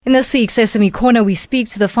In this week's Sesame Corner, we speak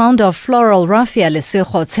to the founder of Floral Raffia,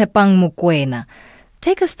 Lesego-Tshepang Mokoena.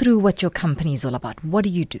 Take us through what your company is all about. What do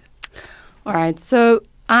you do? All right, so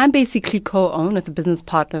I basically co-own with a business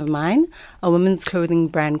partner of mine a women's clothing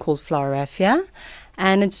brand called Floral Raffia.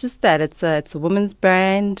 And it's just that, it's a women's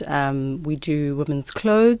brand. We do women's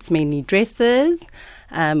clothes, mainly dresses.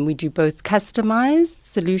 We do both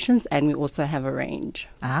customized solutions and we also have a range.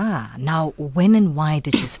 Now when and why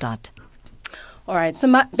did you start? All right, so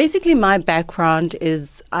my background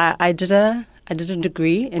is I did a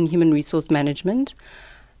degree in human resource management,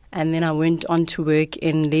 and then I went on to work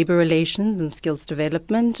in labor relations and skills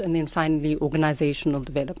development, and then finally organizational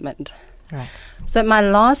development. Right. So at my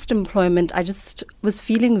last employment, I just was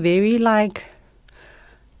feeling very like,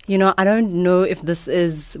 I don't know if this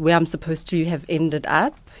is where I'm supposed to have ended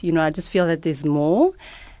up. I just feel that there's more.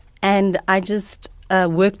 And I just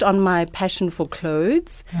worked on my passion for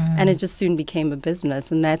clothes, and it just soon became a business.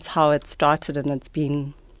 And that's how it started, and it's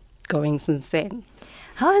been going since then.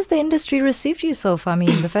 How has the industry received you so far? I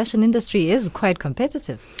mean, the fashion industry is quite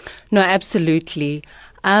competitive. No, absolutely.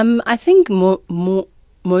 I think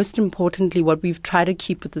most importantly, what we've tried to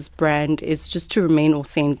keep with this brand is just to remain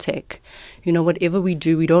authentic. Whatever we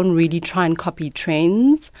do, we don't really try and copy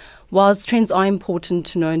trends. Whilst trends are important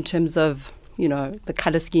to know in terms of, the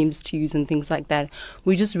color schemes to use and things like that,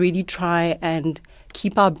 we just really try and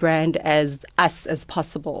keep our brand as us as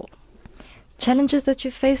possible. Challenges that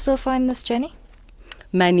you've faced so far in this journey?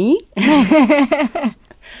 Money.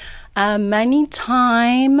 Money,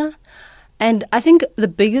 time. And I think the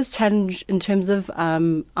biggest challenge in terms of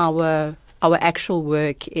our actual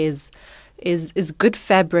work is good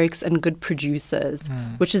fabrics and good producers,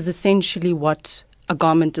 which is essentially what a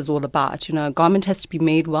garment is all about. A garment has to be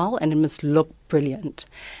made well and it must look brilliant.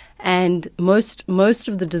 And most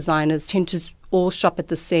of the designers tend to all shop at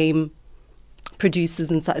the same producers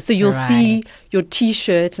and such. So you'll see your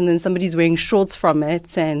T-shirt and then somebody's wearing shorts from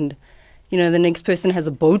it, and the next person has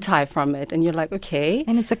a bow tie from it, and you're like, okay.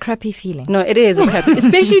 And it's a crappy feeling. No, it is a crappy,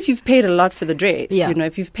 especially if you've paid a lot for the dress. Yeah.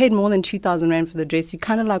 If you've paid more than 2,000 Rand for the dress, you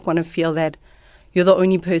kind of want to feel that you're the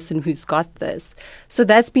only person who's got this. So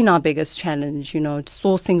that's been our biggest challenge,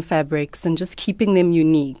 sourcing fabrics and just keeping them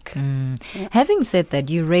unique. Yeah. Having said that,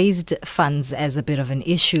 you raised funds as a bit of an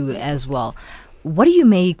issue as well. What do you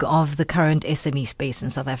make of the current SME space in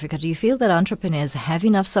South Africa? Do you feel that entrepreneurs have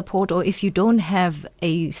enough support, or if you don't have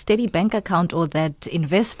a steady bank account or that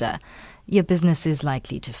investor, your business is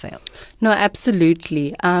likely to fail? No,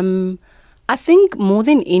 absolutely. I think more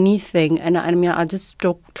than anything, and I mean, I'll just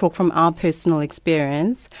talk from our personal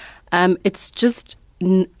experience, it's just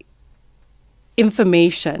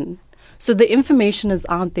information. So the information is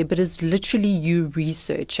out there, but it's literally you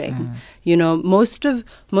researching. Most of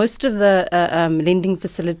the lending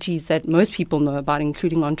facilities that most people know about,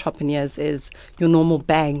 including entrepreneurs, is your normal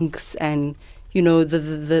banks and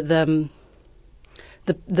the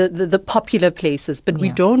popular places. But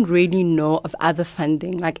we don't really know of other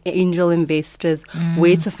funding, like angel investors,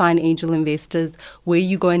 where to find angel investors, where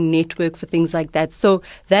you go and network for things like that. So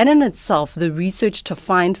that in itself, the research to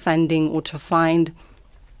find funding or to find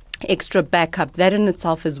extra backup, that in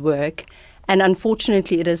itself is work, and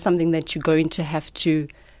unfortunately it is something that you're going to have to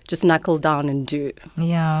just knuckle down and do.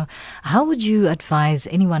 Yeah. How would you advise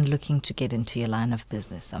anyone looking to get into your line of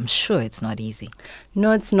business? I'm sure it's not easy.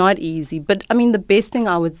 No, it's not easy, but I mean, the best thing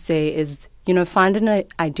I would say is, find an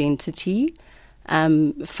identity,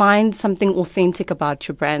 find something authentic about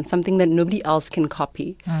your brand, something that nobody else can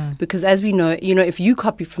copy. Because as we know, if you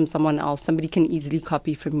copy from someone else, somebody can easily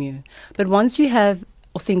copy from you. But once you have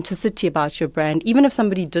authenticity about your brand, even if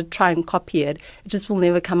somebody did try and copy it, it just will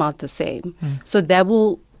never come out the same. So that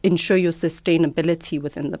will ensure your sustainability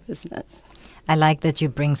within the business. I like that you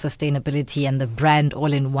bring sustainability and the brand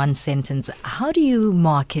all in one sentence. How do you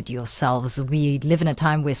market yourselves? We live in a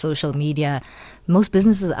time where social media, most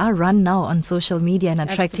businesses are run now on social media and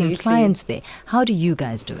attracting clients there. How do you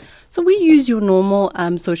guys do it? So we use your normal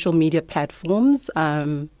social media platforms,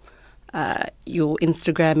 your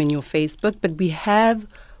Instagram and your Facebook, but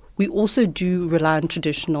we also do rely on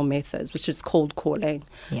traditional methods, which is cold calling.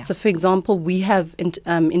 Yeah. So, for example, we have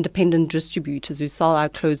independent distributors who sell our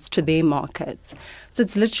clothes to their markets. So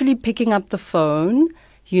it's literally picking up the phone,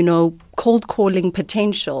 cold calling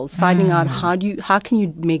potentials, finding out how can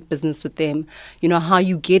you make business with them, how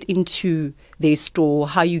you get into their store,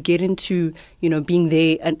 how you get into, being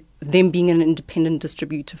there and them being an independent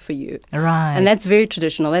distributor for you. Right. And that's very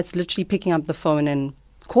traditional. That's literally picking up the phone and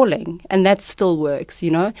calling. And that still works,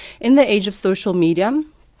 In the age of social media,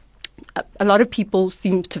 a lot of people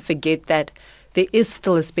seem to forget that there is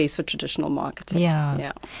still a space for traditional marketing.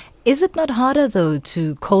 Yeah. Is it not harder, though,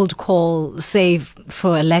 to cold call, say,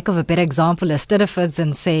 for a lack of a better example, a Stedfords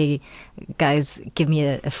and say, guys, give me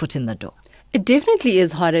a foot in the door? It definitely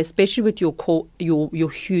is harder, especially with your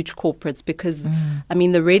huge corporates, because, I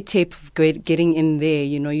mean, the red tape of getting in there,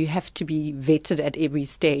 you have to be vetted at every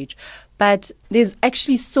stage. But there's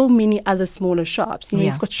actually so many other smaller shops.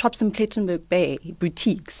 You've got shops in Plettenberg Bay,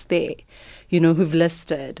 boutiques there, who've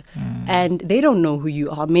listed. And they don't know who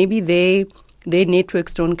you are. Maybe their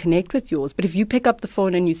networks don't connect with yours. But if you pick up the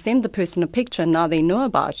phone and you send the person a picture, now they know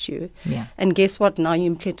about you. Yeah. And guess what? Now you're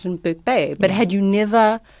in Plettenberg Bay. But had you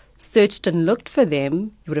never searched and looked for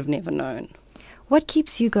them, you would have never known. What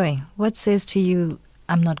keeps you going? What says to you,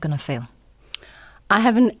 I'm not going to fail? I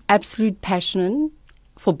have an absolute passion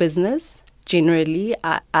for business. Generally,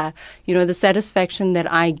 the satisfaction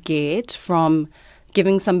that I get from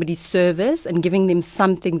giving somebody service and giving them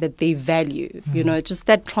something that they value. Just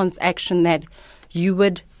that transaction that you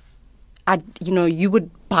would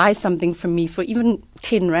buy something from me for even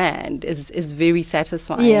 10 Rand is very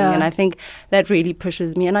satisfying. Yeah. And I think that really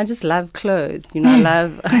pushes me. And I just love clothes. I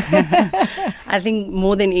love, I think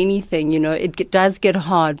more than anything, it does get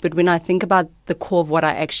hard. But when I think about the core of what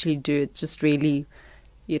I actually do, it's just really,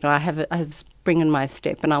 I have spring in my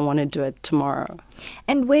step and I want to do it tomorrow.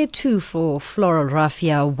 And where to for Floral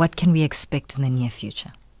Raffia? What can we expect in the near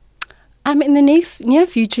future? In the near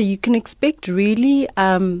future, you can expect really,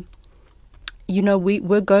 we're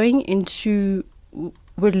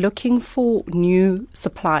looking for new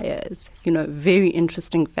suppliers, very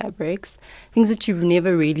interesting fabrics, things that you've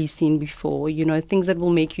never really seen before, things that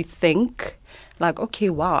will make you think like, okay,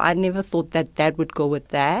 wow, I never thought that would go with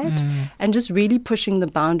that. And just really pushing the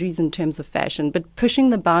boundaries in terms of fashion, but pushing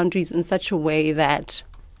the boundaries in such a way that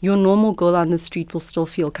your normal girl on the street will still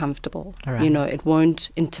feel comfortable. Right. It won't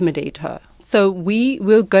intimidate her. So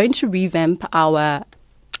we're going to revamp our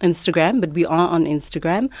Instagram, but we are on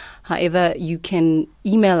Instagram. However, you can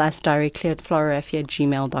email us directly at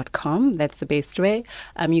floralraffia@gmail.com. That's the best way.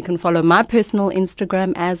 You can follow my personal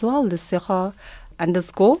Instagram as well,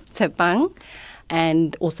 Lesego_Tshepang,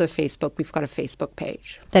 and also Facebook. We've got a Facebook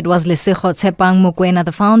page. That was Lesego-Tshepang Mokoena,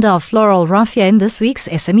 the founder of Floral Raffia, in this week's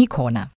SME Corner.